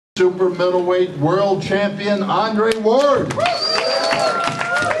super middleweight world champion, Andre Ward.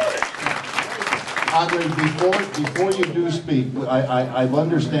 Andre, before you do speak, I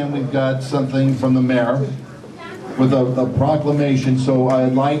understand we've got something from the mayor with a proclamation, so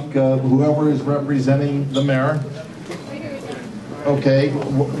I'd like whoever is representing the mayor. Okay,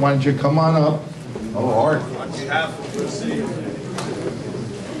 why don't you come on up? Oh, Art. On behalf of the city.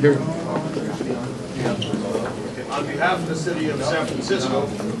 Here. On behalf of the city of San Francisco,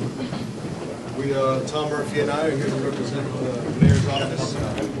 we, Tom Murphy and I, are here to represent the mayor's office.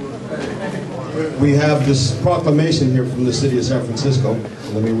 We have this proclamation here from the city of San Francisco.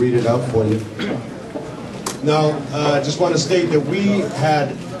 Let me read it out for you. Now, I just want to state that we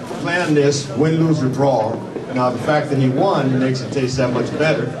had planned this win, lose, or draw. Now, the fact that he won makes it taste that much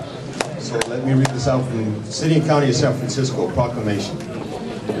better. So let me read this out from the City and County of San Francisco proclamation.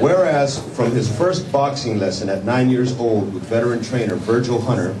 Whereas from his first boxing lesson at 9 years old with veteran trainer Virgil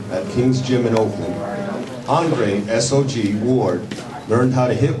Hunter at King's Gym in Oakland, Andre S.O.G. Ward learned how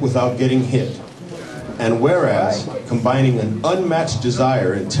to hit without getting hit. And whereas, combining an unmatched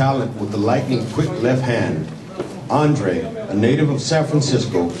desire and talent with the lightning quick left hand, Andre, a native of San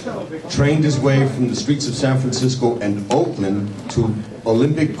Francisco, trained his way from the streets of San Francisco and Oakland to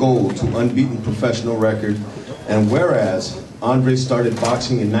Olympic gold to unbeaten professional record. And whereas, Andre started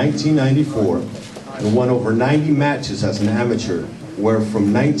boxing in 1994 and won over 90 matches as an amateur, where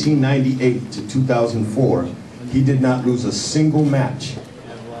from 1998 to 2004, he did not lose a single match.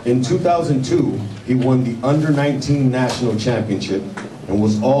 In 2002, he won the Under-19 National Championship and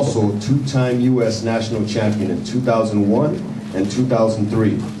was also a two-time U.S. National Champion in 2001 and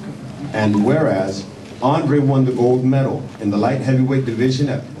 2003. And whereas, Andre won the gold medal in the light heavyweight division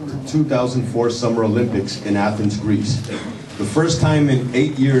at the 2004 Summer Olympics in Athens, Greece. The first time in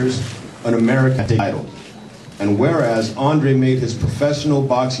 8 years an American title. And whereas, Andre made his professional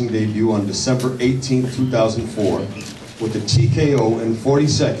boxing debut on December 18, 2004, with a TKO in 40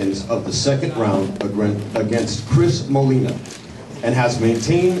 seconds of the second round against Chris Molina, and has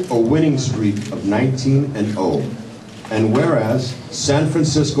maintained a winning streak of 19-0. And whereas, San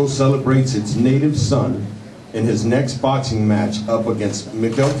Francisco celebrates its native son in his next boxing match up against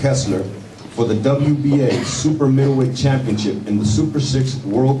Ward-Mikkel Kessler for the WBA Super Middleweight Championship in the Super 6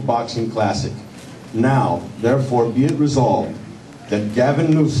 World Boxing Classic. Now, therefore, be it resolved that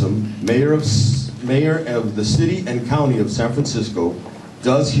Gavin Newsom, Mayor of the City and County of San Francisco,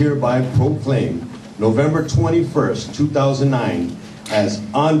 does hereby proclaim November 21st, 2009 as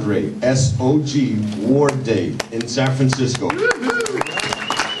Andre S.O.G. Ward Day in San Francisco. Andre,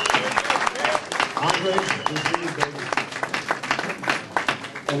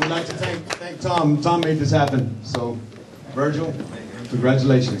 and we'd like to thank Tom. Tom made this happen. So, Virgil,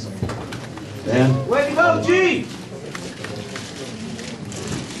 congratulations. Dan? Way to go, G!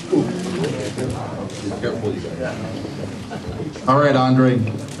 All right, Andre,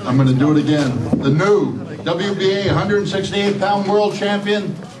 I'm going to do it again. The new WBA 168-pound world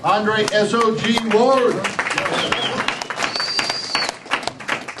champion, Andre S.O.G. Ward.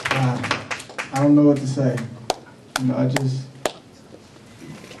 I don't know what to say. You know,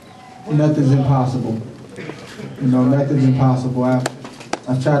 nothing's impossible. You know, nothing's impossible.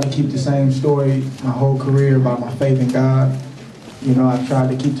 I've tried to keep the same story my whole career about my faith in God. You know, I've tried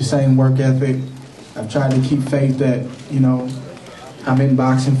to keep the same work ethic. I've tried to keep faith that, you know, I'm in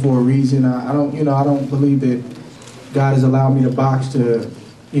boxing for a reason. I don't believe that God has allowed me to box to,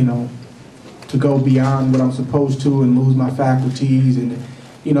 you know, to go beyond what I'm supposed to and lose my faculties. And,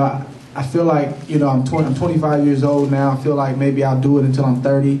 you know, I feel like, you know, I'm 25 years old now. I feel like maybe I'll do it until I'm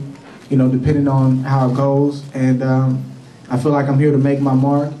 30, you know, depending on how it goes. And I feel like I'm here to make my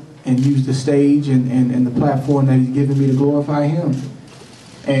mark and use the stage and the platform that he's given me to glorify him.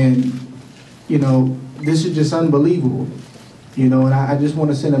 And, you know, this is just unbelievable. You know, and I just want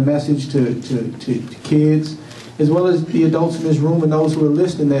to send a message to kids, as well as the adults in this room and those who are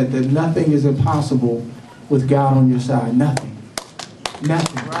listening, that nothing is impossible with God on your side. Nothing.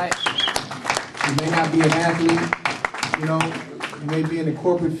 Nothing. Right. You may not be an athlete, you know, you may be in the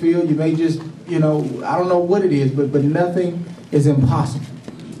corporate field, you may just, you know, I don't know what it is, but nothing is impossible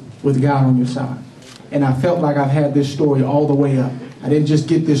with God on your side. And I felt like I've had this story all the way up. I didn't just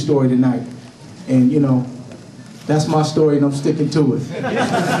get this story tonight. And, you know, that's my story, and I'm sticking to it. You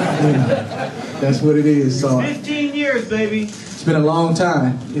know, that's what it is. So 15 years, baby. it's been a long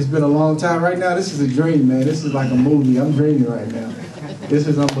time. It's been a long time. Right now, this is a dream, man. This is like a movie. I'm dreaming right now. This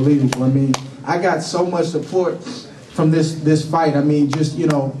is unbelievable. I mean, I got so much support from this fight. I mean, just, you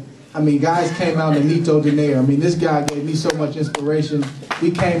know, I mean, guys came out in Nito Donaire. I mean, this guy gave me so much inspiration.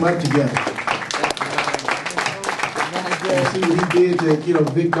 We came up together. See what he did to,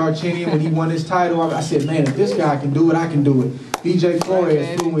 Vic Darchinian when he won his title, I said, man, if this guy can do it, I can do it. BJ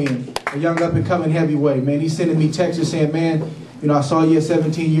Flores flew in, a young up-and-coming heavyweight, man. He's sending me texts saying, man, I saw you at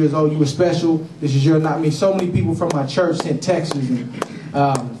 17 years old. You were special. This is your not me. So many people from my church sent texts and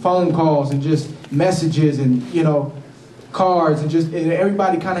phone calls and just messages and, cards. And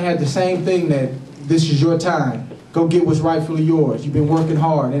everybody kind of had the same thing, that this is your time. Go get what's rightfully yours. You've been working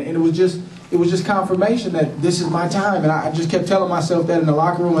hard. And it was just confirmation that this is my time. And I just kept telling myself that in the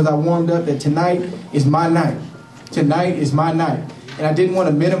locker room as I warmed up, that tonight is my night. Tonight is my night. And I didn't want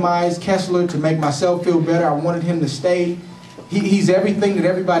to minimize Kessler to make myself feel better. I wanted him to stay. He's everything that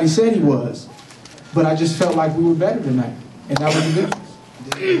everybody said he was. But I just felt like we were better tonight. And that was the difference.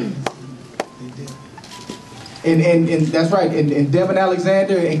 And that's right. And Devin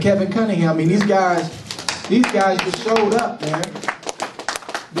Alexander and Kevin Cunningham, I mean, these guys just showed up, man.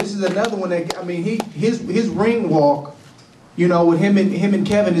 This is another one that, I mean, his ring walk, with him and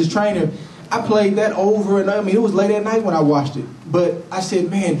Kevin, his trainer, I played that over and over. I mean, it was late at night when I watched it. But I said,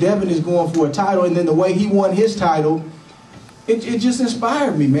 man, Devin is going for a title. And then the way he won his title, it just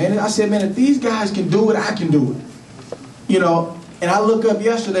inspired me, man. I said, man, if these guys can do it, I can do it. And I look up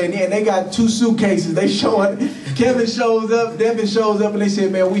yesterday, and they got 2 suitcases. They showing, Kevin shows up, Devin shows up, and they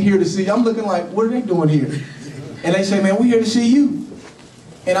said, man, we here to see you. I'm looking like, what are they doing here? And they say, man, we here to see you.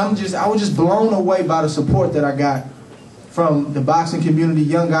 And I was just blown away by the support that I got from the boxing community,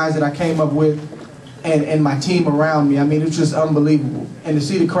 young guys that I came up with, and my team around me. I mean, it's just unbelievable. And to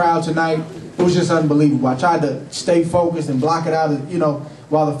see the crowd tonight, it was just unbelievable. I tried to stay focused and block it out,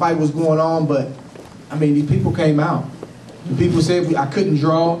 while the fight was going on. But I mean, these people came out. The people said I couldn't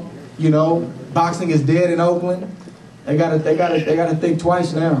draw. Boxing is dead in Oakland. They gotta think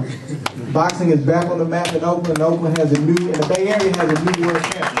twice now. Boxing is back on the map in Oakland. Oakland has and the Bay Area has a new world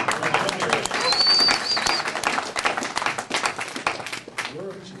champion.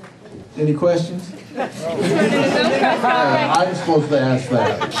 Any questions? I'm supposed to ask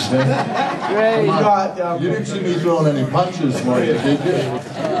that. You didn't see me throwing any punches for you, did you?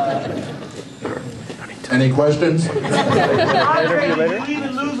 Any questions? Andre, did you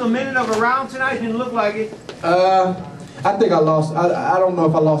even lose a minute of a round tonight? Didn't look like it. I think I lost. I don't know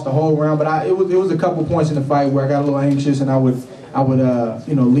if I lost the whole round, but it was a couple points in the fight where I got a little anxious, and I would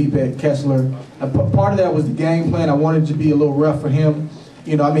leap at Kessler. Part of that was the game plan. I wanted to be a little rough for him.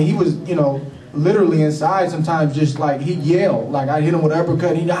 He was literally inside sometimes, just like he'd yell, like I hit him with an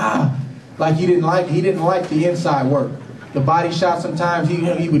uppercut, like he didn't like the inside work. The body shot sometimes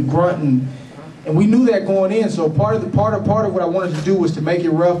he would grunt, and we knew that going in. So part of what I wanted to do was to make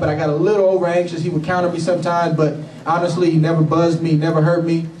it rough, but I got a little over anxious. He would counter me sometimes, but honestly, he never buzzed me, never hurt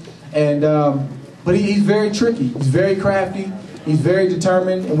me. And but he's very tricky. He's very crafty. He's very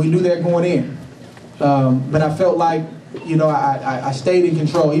determined, and we knew that going in. But I felt like, I stayed in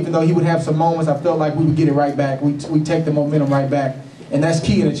control. Even though he would have some moments, I felt like we would get it right back. We take the momentum right back, and that's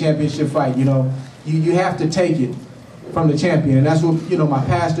key in a championship fight. You have to take it from the champion, and that's what my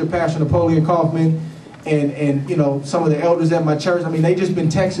pastor, Pastor Napoleon Kaufman, and some of the elders at my church. I mean, they just been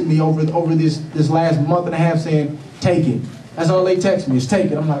texting me over this last month and a half saying, "Take it." That's all they text me is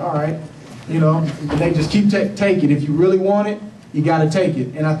 "Take it." I'm like, all right, and they just keep take it. If you really want it, you got to take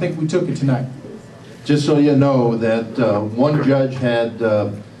it, and I think we took it tonight. Just so you know that one judge had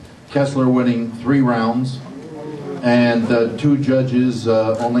Kessler winning 3 rounds, and 2 judges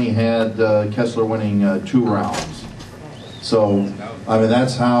only had Kessler winning 2 rounds. So, I mean,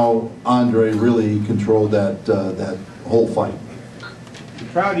 that's how Andre really controlled that whole fight.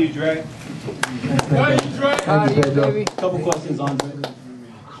 Proud of you, Dre. Thank you, Pedro. Couple questions, Andre.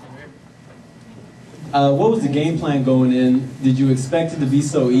 What was the game plan going in? Did you expect it to be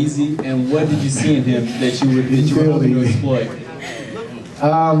so easy, and what did you see in him that you were hoping to exploit?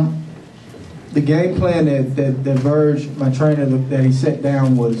 The game plan that Verge, my trainer, that he set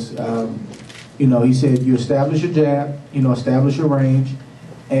down was, he said you establish your jab, establish your range,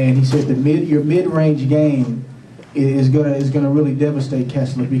 and he said your mid-range game is gonna really devastate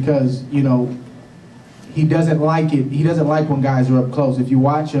Kessler because he doesn't like it. He doesn't like when guys are up close. If you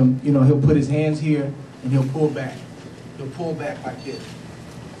watch him, he'll put his hands here and he'll pull back. He'll pull back like this.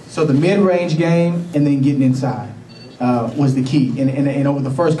 So the mid-range game and then getting inside was the key. And over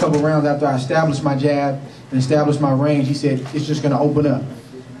the first couple rounds after I established my jab and established my range, he said it's just going to open up.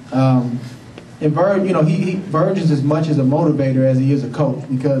 And Verge, Verge is as much as a motivator as he is a coach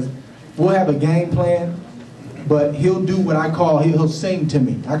because we'll have a game plan, but he'll do what I call he'll sing to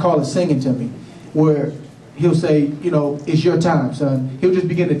me. I call it singing to me, where he'll say, it's your time, son. He'll just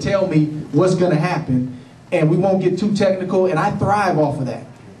begin to tell me what's going to happen, and we won't get too technical, and I thrive off of that.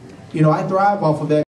 I thrive off of that.